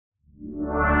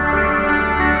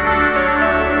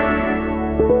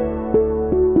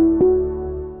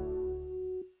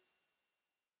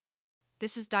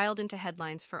This is dialed into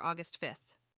headlines for August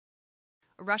 5th.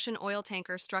 A Russian oil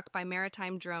tanker struck by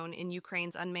maritime drone in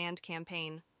Ukraine's Unmanned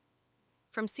campaign.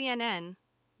 From CNN,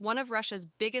 one of Russia's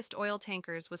biggest oil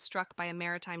tankers was struck by a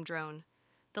maritime drone,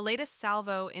 the latest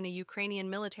salvo in a Ukrainian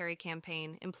military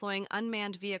campaign employing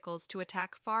unmanned vehicles to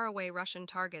attack faraway Russian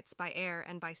targets by air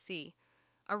and by sea.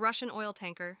 A Russian oil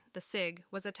tanker, the SIG,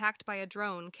 was attacked by a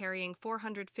drone carrying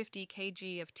 450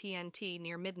 kg of TNT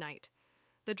near midnight.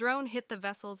 The drone hit the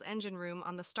vessel's engine room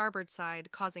on the starboard side,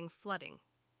 causing flooding.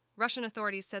 Russian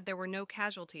authorities said there were no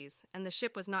casualties and the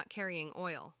ship was not carrying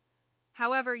oil.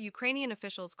 However, Ukrainian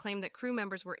officials claimed that crew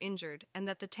members were injured and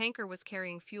that the tanker was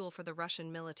carrying fuel for the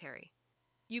Russian military.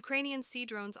 Ukrainian sea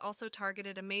drones also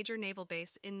targeted a major naval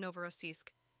base in Novorossiysk,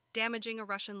 damaging a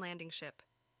Russian landing ship.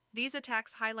 These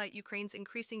attacks highlight Ukraine's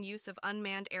increasing use of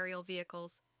unmanned aerial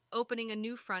vehicles, opening a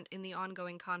new front in the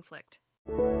ongoing conflict.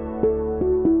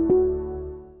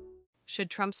 Should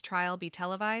Trump's trial be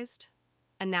televised?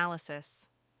 Analysis.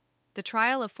 The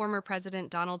trial of former President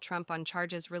Donald Trump on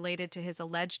charges related to his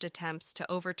alleged attempts to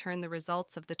overturn the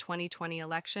results of the 2020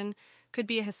 election could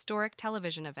be a historic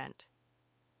television event.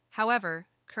 However,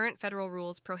 current federal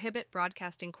rules prohibit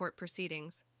broadcasting court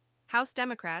proceedings. House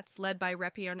Democrats, led by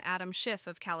Representative Schiff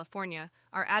of California,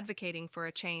 are advocating for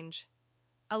a change.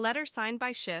 A letter signed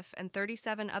by Schiff and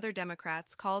 37 other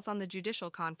Democrats calls on the Judicial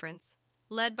Conference,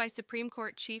 led by Supreme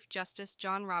Court Chief Justice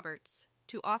John Roberts,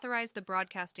 to authorize the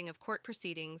broadcasting of court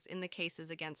proceedings in the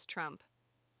cases against Trump.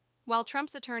 While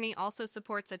Trump's attorney also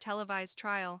supports a televised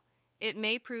trial, it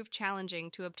may prove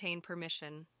challenging to obtain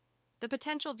permission. The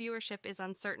potential viewership is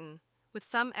uncertain, with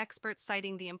some experts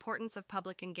citing the importance of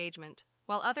public engagement,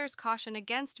 while others caution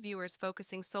against viewers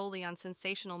focusing solely on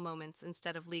sensational moments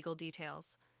instead of legal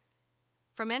details.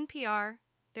 From NPR,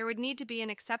 there would need to be an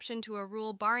exception to a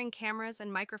rule barring cameras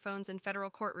and microphones in federal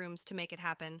courtrooms to make it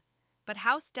happen. But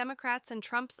House Democrats and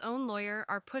Trump's own lawyer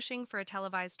are pushing for a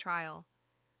televised trial.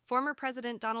 Former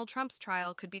President Donald Trump's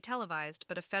trial could be televised,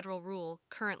 but a federal rule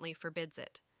currently forbids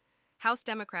it. House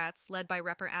Democrats, led by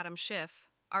Representative Schiff,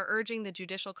 are urging the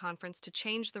Judicial Conference to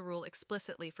change the rule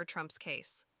explicitly for Trump's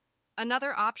case.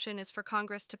 Another option is for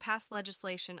Congress to pass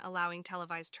legislation allowing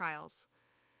televised trials.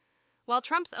 While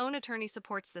Trump's own attorney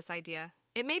supports this idea,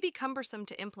 it may be cumbersome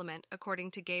to implement,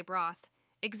 according to Gabe Roth,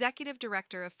 executive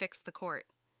director of Fix the Court.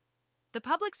 The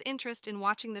public's interest in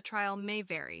watching the trial may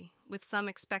vary, with some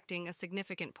expecting a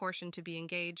significant portion to be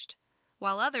engaged,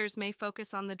 while others may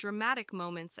focus on the dramatic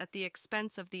moments at the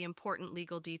expense of the important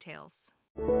legal details.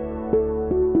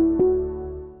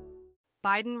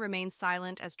 Biden remains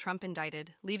silent as Trump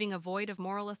indicted, leaving a void of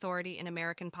moral authority in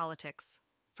American politics.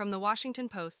 From the Washington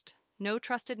Post, no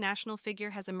trusted national figure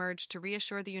has emerged to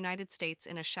reassure the United States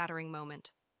in a shattering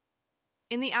moment.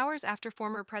 In the hours after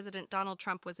former President Donald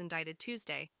Trump was indicted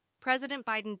Tuesday, President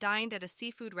Biden dined at a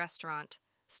seafood restaurant,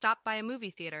 stopped by a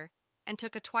movie theater, and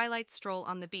took a twilight stroll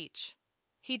on the beach.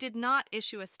 He did not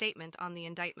issue a statement on the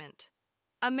indictment.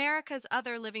 America's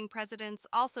other living presidents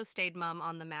also stayed mum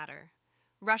on the matter.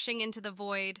 Rushing into the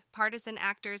void, partisan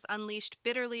actors unleashed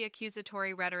bitterly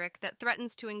accusatory rhetoric that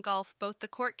threatens to engulf both the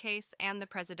court case and the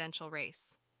presidential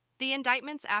race. The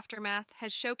indictment's aftermath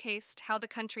has showcased how the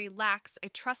country lacks a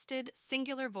trusted,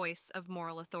 singular voice of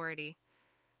moral authority.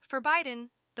 For Biden,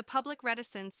 the public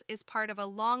reticence is part of a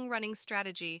long-running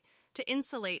strategy to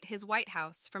insulate his White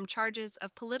House from charges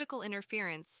of political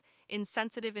interference in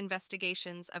sensitive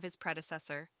investigations of his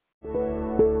predecessor.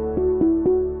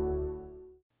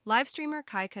 Live streamer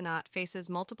Kai Cenat faces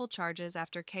multiple charges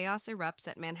after chaos erupts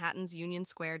at Manhattan's Union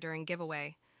Square during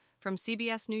giveaway. From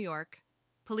CBS New York,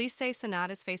 police say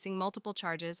Cenat is facing multiple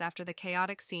charges after the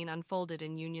chaotic scene unfolded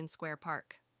in Union Square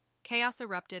Park. Chaos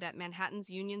erupted at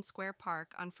Manhattan's Union Square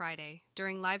Park on Friday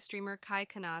during live streamer Kai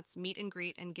Cenat's meet and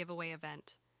greet and giveaway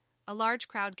event. A large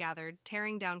crowd gathered,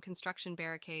 tearing down construction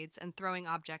barricades and throwing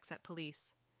objects at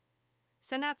police.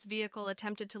 Cenat's vehicle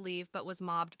attempted to leave but was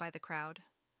mobbed by the crowd.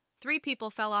 3 people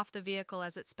fell off the vehicle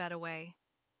as it sped away.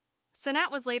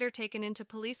 Cenat was later taken into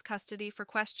police custody for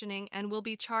questioning and will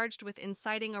be charged with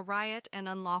inciting a riot and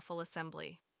unlawful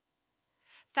assembly.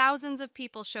 Thousands of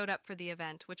people showed up for the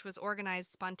event, which was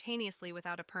organized spontaneously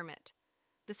without a permit.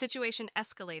 The situation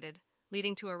escalated,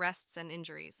 leading to arrests and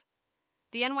injuries.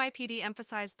 The NYPD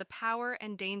emphasized the power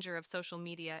and danger of social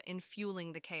media in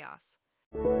fueling the chaos.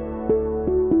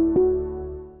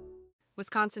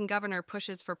 Wisconsin governor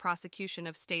pushes for prosecution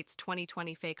of state's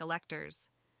 2020 fake electors.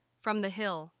 From The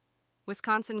Hill,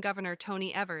 Wisconsin Governor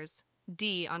Tony Evers,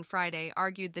 D., on Friday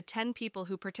argued the 10 people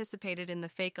who participated in the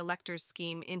fake electors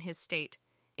scheme in his state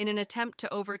in an attempt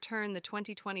to overturn the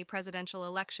 2020 presidential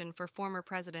election for former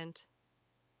President.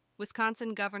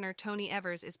 Wisconsin Governor Tony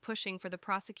Evers is pushing for the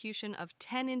prosecution of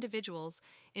 10 individuals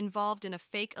involved in a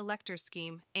fake elector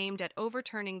scheme aimed at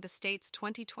overturning the state's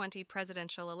 2020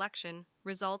 presidential election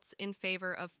results in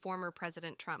favor of former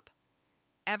President Trump.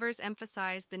 Evers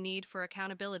emphasized the need for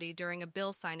accountability during a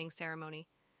bill signing ceremony,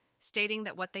 stating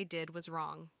that what they did was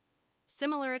wrong.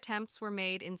 Similar attempts were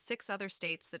made in 6 other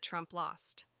states that Trump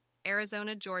lost: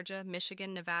 Arizona, Georgia,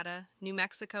 Michigan, Nevada, New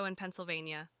Mexico, and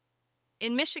Pennsylvania.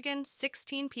 In Michigan,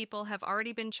 16 people have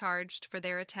already been charged for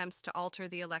their attempts to alter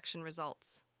the election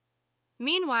results.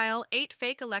 Meanwhile, 8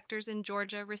 fake electors in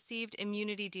Georgia received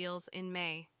immunity deals in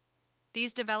May.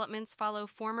 These developments follow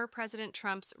former President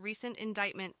Trump's recent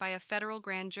indictment by a federal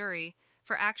grand jury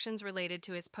for actions related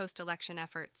to his post-election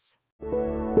efforts.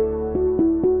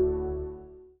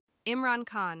 Imran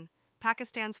Khan,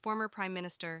 Pakistan's former prime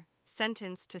minister,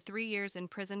 sentenced to 3 years in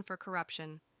prison for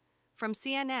corruption. From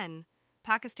CNN,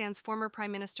 Pakistan's former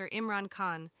Prime Minister Imran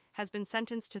Khan has been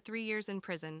sentenced to 3 years in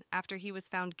prison after he was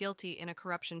found guilty in a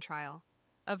corruption trial,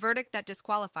 a verdict that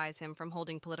disqualifies him from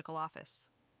holding political office.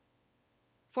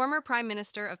 Former Prime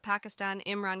Minister of Pakistan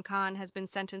Imran Khan has been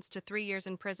sentenced to 3 years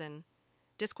in prison,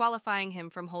 disqualifying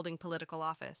him from holding political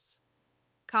office.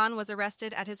 Khan was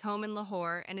arrested at his home in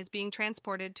Lahore and is being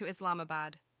transported to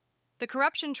Islamabad. The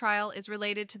corruption trial is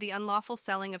related to the unlawful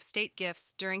selling of state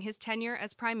gifts during his tenure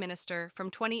as Prime Minister from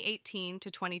 2018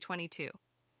 to 2022.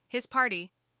 His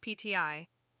party, PTI,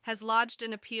 has lodged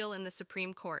an appeal in the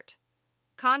Supreme Court.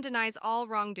 Khan denies all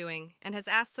wrongdoing and has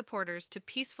asked supporters to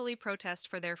peacefully protest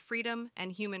for their freedom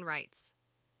and human rights.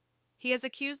 He has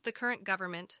accused the current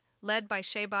government, led by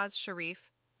Shehbaz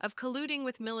Sharif, of colluding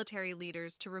with military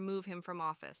leaders to remove him from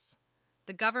office.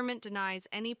 The government denies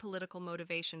any political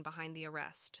motivation behind the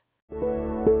arrest.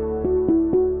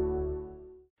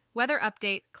 Weather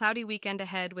update: cloudy weekend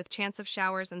ahead with chance of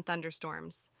showers and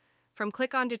thunderstorms. From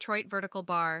Click on Detroit Vertical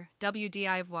Bar,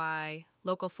 WDIY,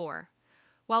 Local 4.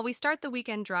 While we start the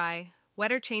weekend dry,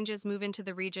 wetter changes move into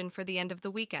the region for the end of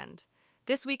the weekend.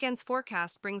 This weekend's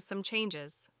forecast brings some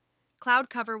changes. Cloud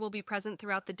cover will be present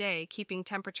throughout the day, keeping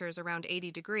temperatures around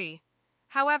 80 degrees.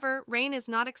 However, rain is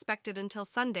not expected until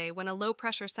Sunday when a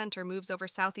low-pressure center moves over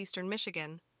southeastern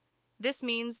Michigan. This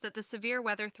means that the severe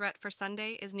weather threat for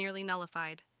Sunday is nearly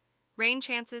nullified. Rain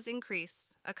chances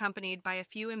increase, accompanied by a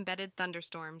few embedded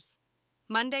thunderstorms.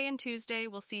 Monday and Tuesday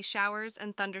will see showers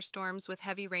and thunderstorms with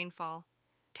heavy rainfall.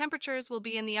 Temperatures will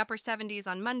be in the upper 70s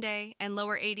on Monday and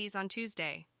lower 80s on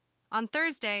Tuesday. On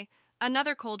Thursday,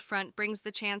 another cold front brings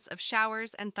the chance of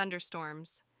showers and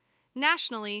thunderstorms.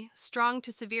 Nationally, strong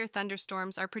to severe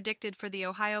thunderstorms are predicted for the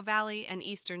Ohio Valley and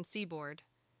eastern seaboard.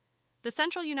 The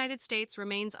central United States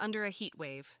remains under a heat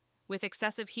wave, with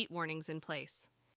excessive heat warnings in place.